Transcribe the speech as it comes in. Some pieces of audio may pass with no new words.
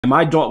And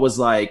my thought was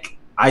like,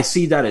 I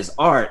see that as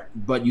art,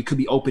 but you could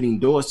be opening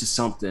doors to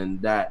something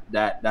that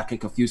can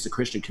confuse the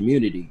Christian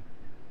community.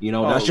 You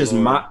know, that's just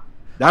Lord.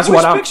 that's Which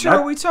what I'm. picture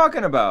are we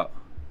talking about?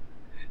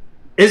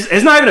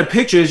 It's not even a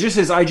picture. It's just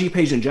his IG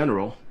page in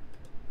general.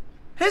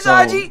 His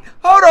IG?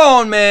 Hold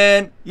on,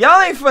 man.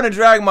 Y'all ain't finna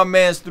drag my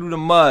mans through the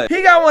mud.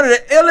 He got one of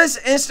the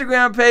illest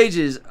Instagram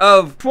pages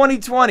of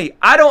 2020.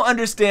 I don't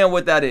understand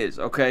what that is,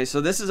 okay?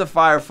 So this is a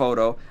fire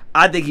photo.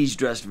 I think he's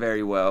dressed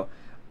very well.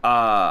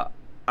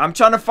 I'm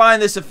trying to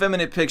find this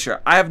effeminate picture.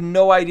 I have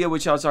no idea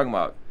what y'all talking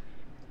about.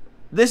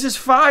 This is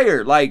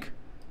fire. Like,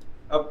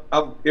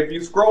 if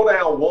you scroll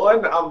down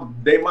one,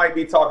 they might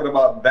be talking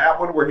about that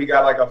one where he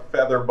got like a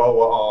feather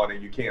boa on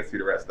and you can't see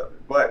the rest of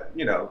it. But,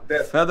 you know,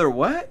 that's... Feather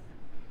what?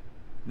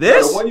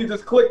 This? The one you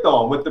just clicked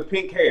on with the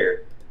pink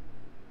hair.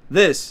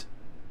 This?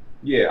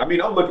 Yeah, I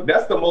mean, I'm looking.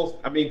 That's the most,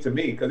 I mean, to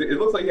me, because it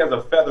looks like he has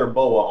a feather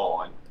boa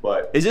on.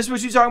 But is this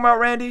what you talking about,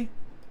 Randy?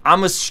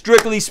 I'ma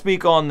strictly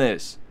speak on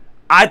this.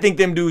 I think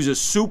them dudes are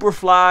super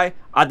fly.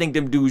 I think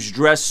them dudes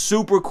dress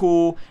super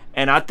cool.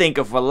 And I think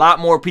if a lot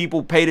more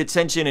people paid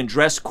attention and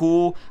dressed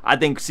cool, I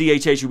think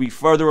CHH would be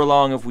further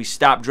along if we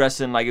stopped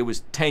dressing like it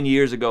was 10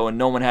 years ago and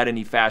no one had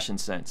any fashion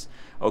sense.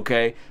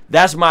 Okay,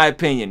 that's my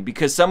opinion,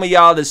 because some of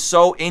y'all is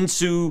so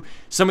into,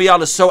 some of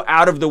y'all is so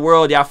out of the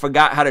world, y'all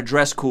forgot how to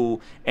dress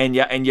cool, and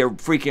your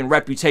freaking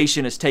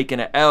reputation is taking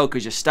an L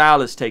because your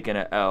style is taking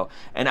an L,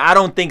 and I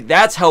don't think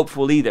that's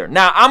helpful either.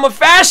 Now, I'm a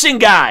fashion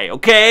guy,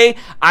 okay?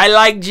 I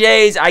like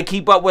J's, I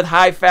keep up with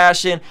high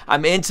fashion,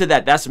 I'm into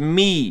that, that's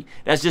me,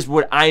 that's just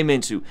what I'm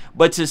into.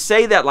 But to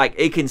say that like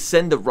it can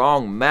send the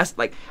wrong mess,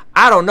 like,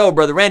 I don't know,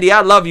 brother Randy, I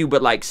love you,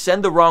 but like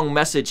send the wrong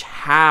message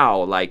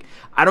how? Like,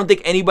 I don't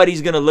think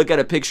anybody's going to look at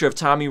a picture of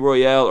Tommy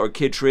Royale or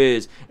Kid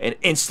Triz and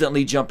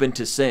instantly jump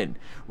into sin,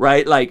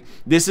 right? Like,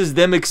 this is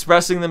them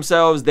expressing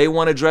themselves. They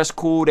want to dress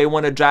cool. They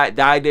want to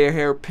dye their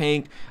hair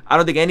pink. I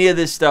don't think any of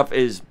this stuff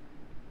is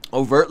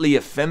overtly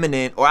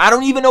effeminate, or I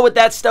don't even know what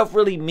that stuff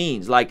really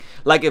means. Like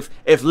if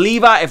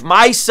Levi, if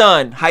my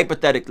son,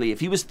 hypothetically,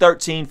 if he was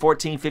 13,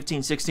 14,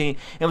 15, 16,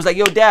 and was like,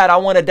 yo, dad, I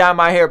want to dye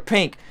my hair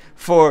pink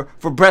for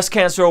Breast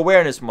Cancer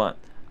Awareness Month,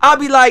 I'll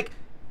be like,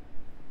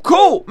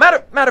 cool.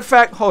 Matter of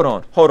fact, hold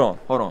on.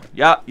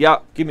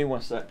 Y'all, give me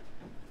one sec.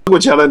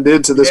 What y'all done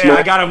did to this man?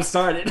 I got him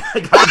started.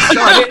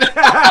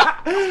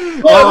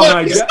 Oh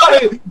my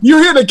God. You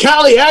hear the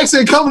Cali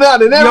accent coming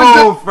out and everything.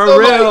 Yo, for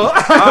real. All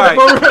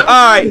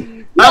right.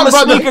 I'm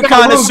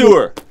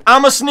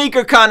a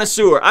sneaker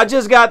connoisseur. I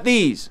just got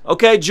these.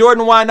 Okay,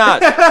 Jordan, why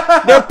not?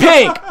 They're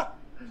pink.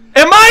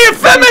 Am I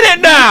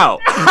effeminate now?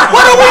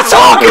 What are we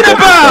talking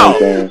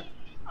about?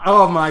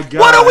 Oh my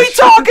God! What are we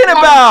talking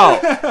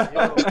about?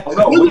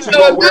 What you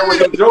gonna wear with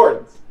them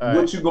Jordans?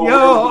 What you gonna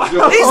wear with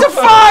them Jordans? These are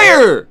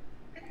fire.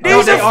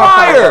 These are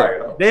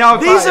fire. They are.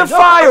 These are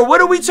fire.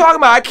 What are we talking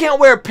about? I can't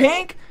wear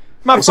pink.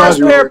 My first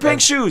pair of pink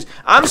shoes.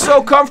 I'm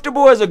so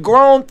comfortable as a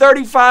grown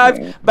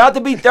 35, about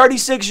to be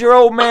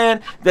 36-year-old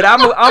man that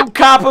I'm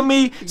copping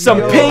me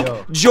some pink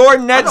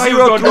Jordan Net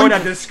Zero 3. I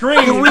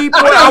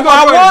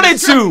wanted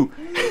to.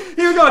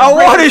 I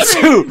wanted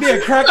to. Be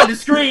a crack in the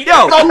screen.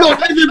 Yo,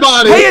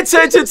 everybody. Pay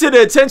attention to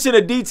the attention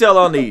to detail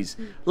on these.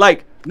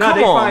 Like,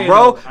 come on,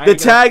 bro. The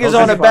tag is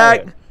on the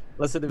back.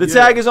 The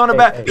tag is on the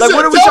back. Like,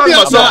 what are we talking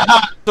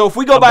about? So if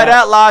we go by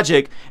that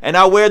logic, and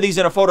I wear these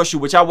in a photo shoot,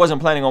 which I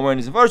wasn't planning on wearing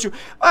these in a photo shoot,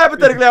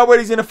 hypothetically I wear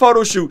these in a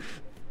photo shoot,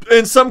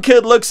 and some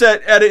kid looks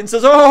at it and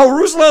says, oh,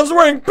 Ruslan's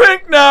wearing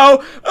pink now.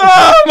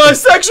 Oh, my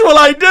sexual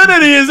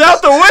identity is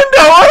out the window.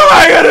 What am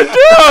I gonna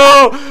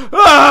do?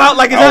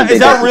 Like, is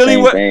that really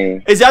what?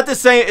 Is that the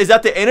same? Is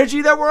that the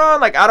energy that we're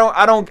on? Like, I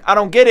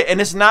don't get it.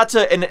 And it's not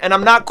to, and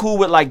I'm not cool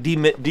with like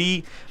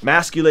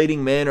demasculating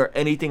men or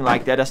anything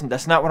like that.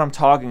 That's not what I'm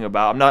talking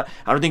about. I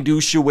don't think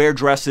dudes should wear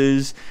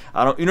dresses.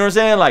 You know what I'm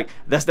saying? Like,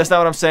 that's not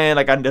what I'm saying.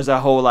 Like, there's that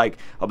whole like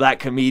a black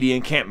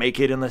comedian can't make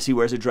it unless he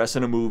wears a dress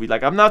in a movie.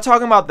 Like, I'm not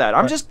talking about that.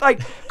 I'm just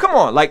like, come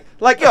on, like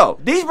yo,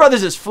 these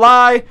brothers is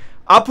fly.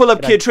 I'll pull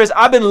up Kid Triz.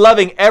 I've been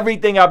loving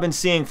everything I've been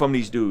seeing from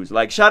these dudes.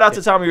 Like, shout out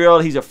to Tommy Royale.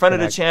 He's a friend of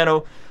the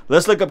channel.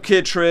 Let's look up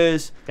Kid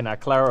Triz. Can I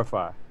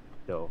clarify,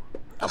 though?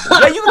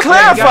 Yeah, you can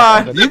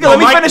clarify. Let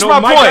me finish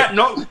my point.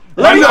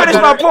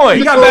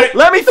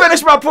 Let me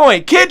finish my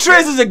point. Kid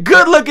Triz is a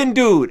good-looking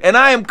dude, and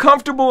I am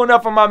comfortable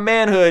enough in my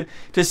manhood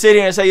to sit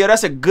here and say, yo,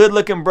 that's a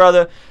good-looking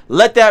brother.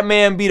 Let that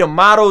man be the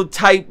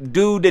model-type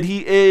dude that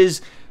he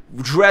is,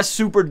 dressed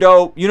super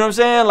dope. You know what I'm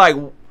saying? Like,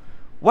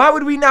 why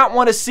would we not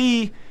want to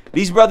see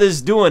these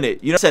brothers doing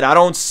it? You know, I said I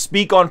don't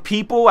speak on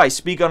people. I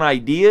speak on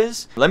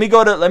ideas. Let me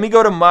go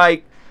to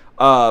Mike,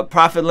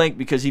 Profit Link,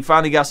 because he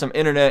finally got some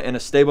internet in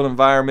a stable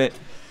environment.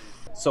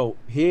 So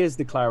here's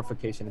the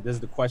clarification. This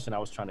is the question I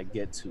was trying to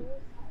get to.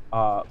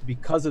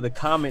 Because of the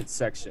comment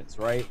sections,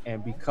 right?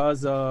 And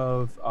because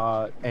of,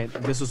 and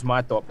this was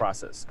my thought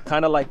process,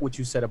 kind of like what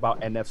you said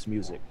about NF's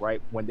music,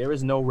 right? When there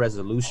is no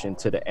resolution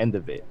to the end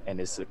of it, and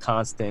it's a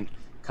constant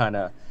kind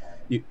of,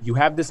 you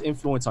have this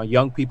influence on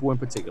young people in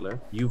particular,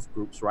 youth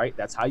groups, right?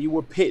 That's how you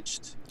were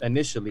pitched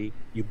initially.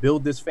 You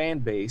build this fan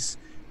base.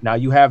 Now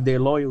you have their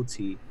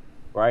loyalty,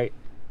 right?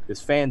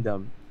 This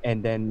fandom.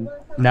 and then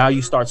now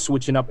you start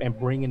switching up and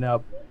bringing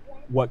up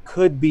what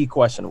could be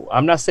questionable.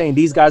 I'm not saying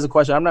these guys are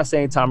questionable. I'm not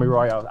saying Tommy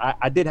Royale.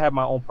 I did have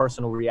my own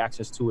personal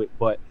reactions to it,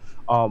 but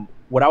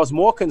what I was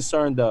more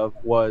concerned of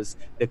was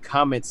the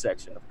comment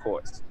section, of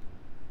course.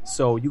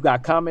 So you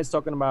got comments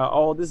talking about,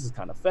 oh, this is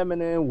kind of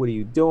feminine. What are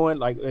you doing?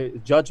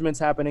 Like judgments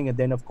happening. And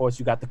then, of course,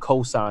 you got the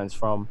cosigns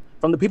from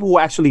the people who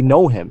actually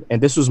know him.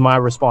 And this was my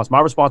response. My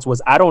response was,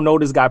 I don't know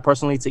this guy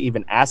personally to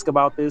even ask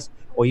about this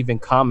or even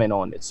comment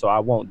on it. So I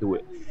won't do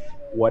it.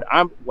 What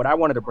I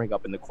wanted to bring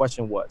up, and the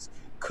question was,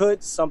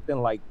 could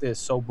something like this,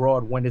 so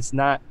broad, when it's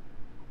not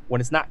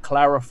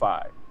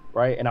clarified,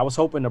 right? And I was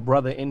hoping the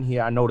brother in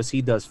here, I noticed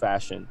he does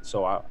fashion,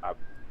 so I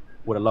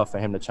would have loved for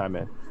him to chime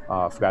in.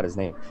 I forgot his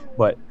name,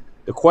 but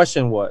the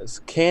question was,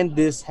 can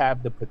this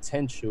have the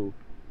potential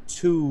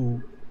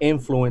to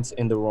influence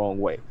in the wrong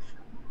way?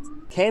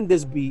 Can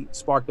this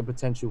spark the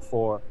potential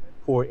for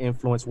poor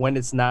influence when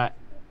it's not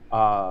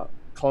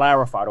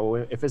clarified,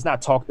 or if it's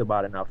not talked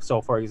about enough?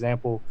 So, for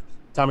example,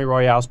 Tommy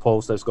Royale's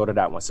post, let's go to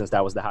that one since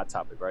that was the hot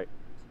topic, right?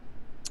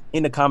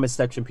 In the comment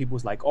section,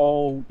 people's like,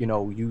 oh, you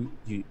know,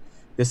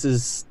 this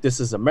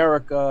is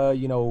America,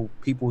 you know,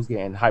 people's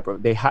getting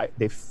they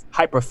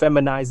hyper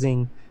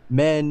feminizing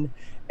men,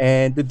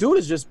 and the dude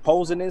is just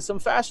posing in some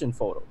fashion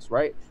photos,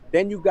 right?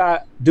 Then you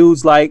got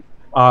dudes like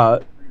I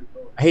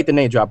hate the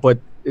name drop, but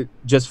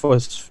just for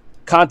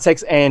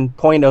context and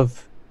point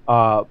of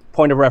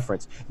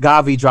reference,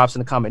 Gavi drops in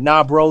the comment,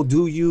 nah bro,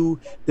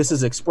 this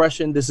is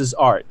expression, this is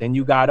art. Then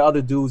you got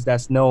other dudes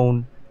that's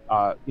known,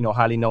 you know,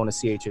 highly known as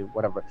CHH,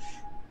 whatever.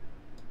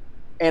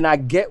 And I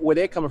get where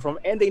they're coming from,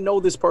 and they know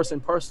this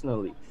person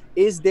personally.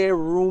 Is there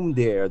room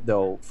there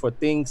though for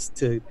things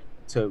to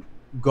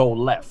go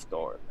left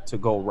or to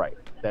go right?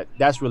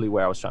 That's really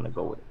where I was trying to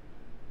go with it.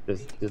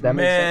 Does that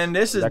make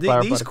sense?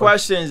 Man, these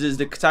questions is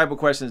the type of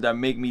questions that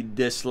make me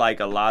dislike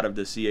a lot of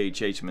the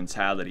CHH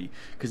mentality,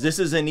 because this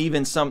isn't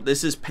even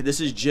this is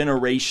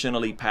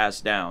generationally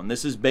passed down.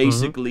 This is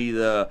basically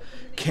the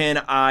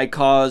can I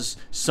cause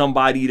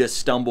somebody to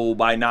stumble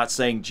by not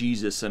saying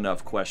Jesus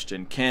enough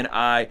question. Can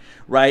I,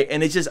 right?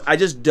 And it's just, I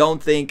just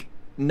don't think,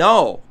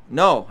 no,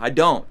 I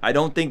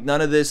don't think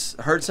none of this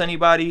hurts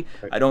anybody.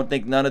 I don't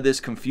think none of this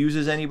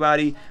confuses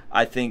anybody.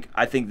 I think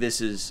this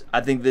is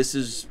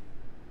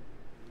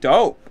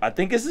dope. I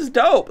think this is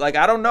dope. Like,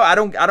 I don't know. I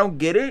don't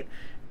get it.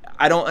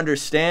 I don't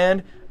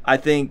understand. I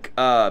think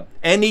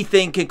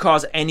anything can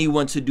cause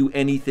anyone to do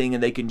anything,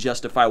 and they can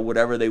justify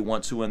whatever they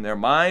want to in their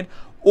mind,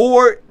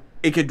 or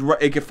it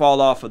could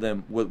fall off of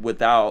them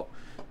without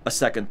a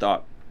second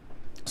thought.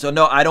 So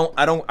no,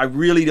 I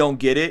really don't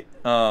get it.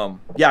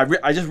 Yeah,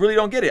 I just really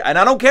don't get it, and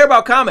I don't care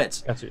about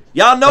comments.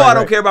 Y'all know I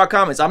don't care about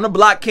comments. I'm the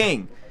block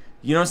king.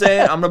 You know what I'm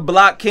saying? I'm the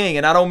block king,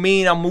 and I don't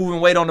mean I'm moving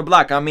weight on the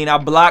block. I mean I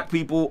block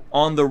people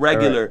on the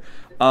regular.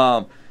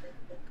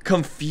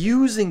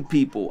 Confusing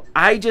people.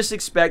 I just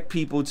expect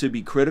people to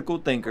be critical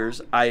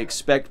thinkers. I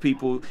expect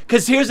people,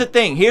 because here's the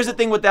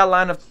thing with that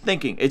line of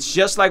thinking. It's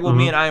just like what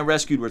me and Iron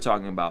Rescued were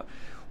talking about.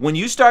 When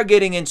you start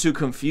getting into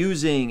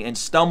confusing and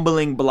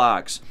stumbling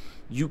blocks,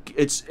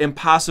 it's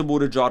impossible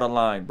to draw the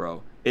line,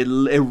 bro. It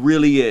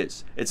really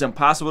is. It's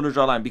impossible to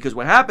draw a line, because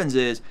what happens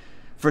is,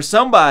 for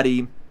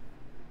somebody,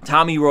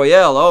 Tommy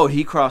Royale, oh,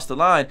 he crossed the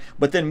line,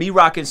 but then me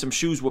rocking some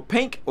shoes with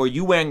pink or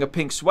you wearing a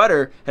pink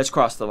sweater has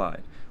crossed the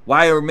line.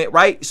 Why,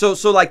 right? So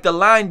like the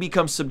line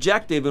becomes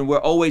subjective, and we're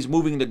always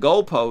moving the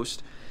goalpost,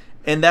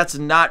 and that's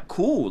not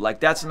cool. Like,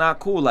 that's not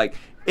cool. Like,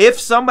 if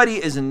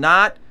somebody is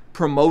not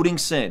promoting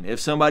sin, if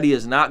somebody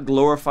is not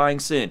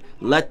glorifying sin,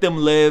 let them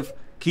live,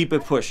 keep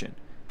it pushing.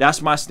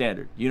 That's my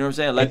standard. You know what I'm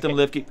saying? Let them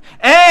live, keep,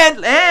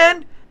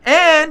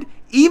 and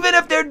even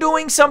if they're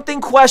doing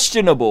something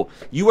questionable,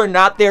 you are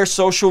not their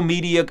social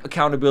media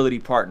accountability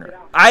partner.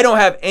 I don't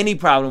have any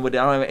problem with it.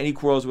 I don't have any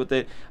quarrels with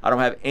it. I don't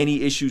have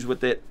any issues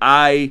with it.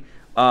 Yeah,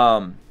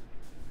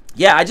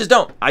 I just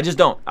don't. I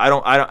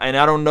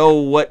don't know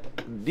what.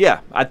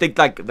 Yeah, I think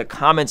like the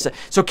comments.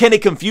 So can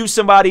it confuse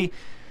somebody?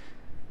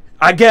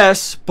 I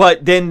guess,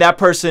 but then that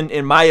person,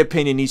 in my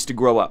opinion, needs to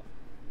grow up,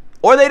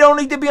 or they don't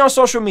need to be on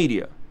social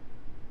media.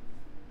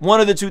 One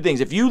of the two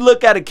things. If you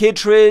look at a Kid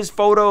Triz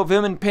photo of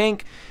him in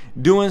pink,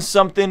 doing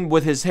something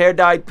with his hair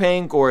dyed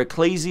pink, or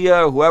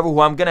Ecclesia, or whoever,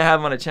 who I'm gonna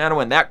have on a channel,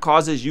 and that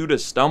causes you to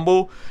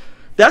stumble,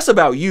 that's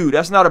about you.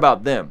 That's not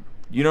about them.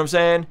 You know what I'm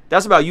saying?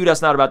 That's about you.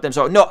 That's not about them.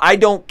 So no, I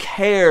don't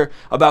care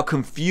about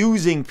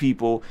confusing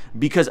people,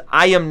 because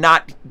I am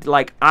not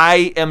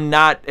I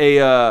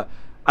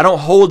don't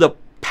hold a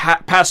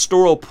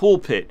pastoral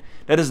pulpit.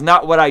 That is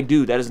not what I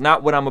do. That is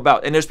not what I'm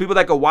about. And there's people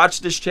that can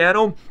watch this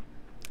channel,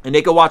 and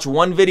they can watch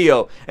one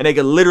video, and they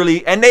can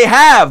literally, and they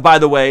have, by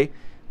the way,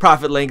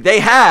 Prophet Link,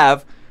 they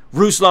have,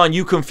 Ruslan,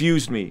 you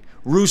confused me.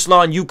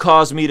 Ruslan, you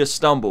caused me to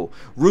stumble.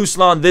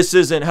 Ruslan, this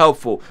isn't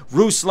helpful.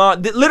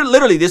 Ruslan,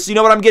 literally this, you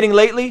know what I'm getting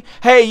lately?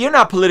 Hey, you're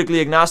not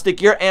politically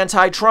agnostic. You're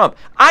anti-Trump.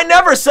 I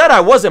never said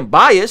I wasn't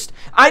biased.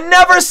 I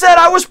never said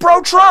I was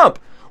pro-Trump.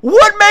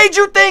 What made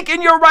you think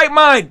in your right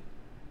mind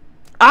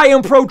I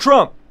am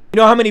pro-Trump? You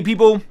know how many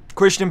people,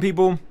 Christian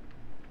people,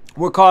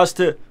 were caused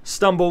to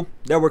stumble,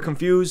 that were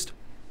confused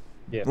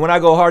Yeah. When I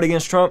go hard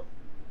against Trump,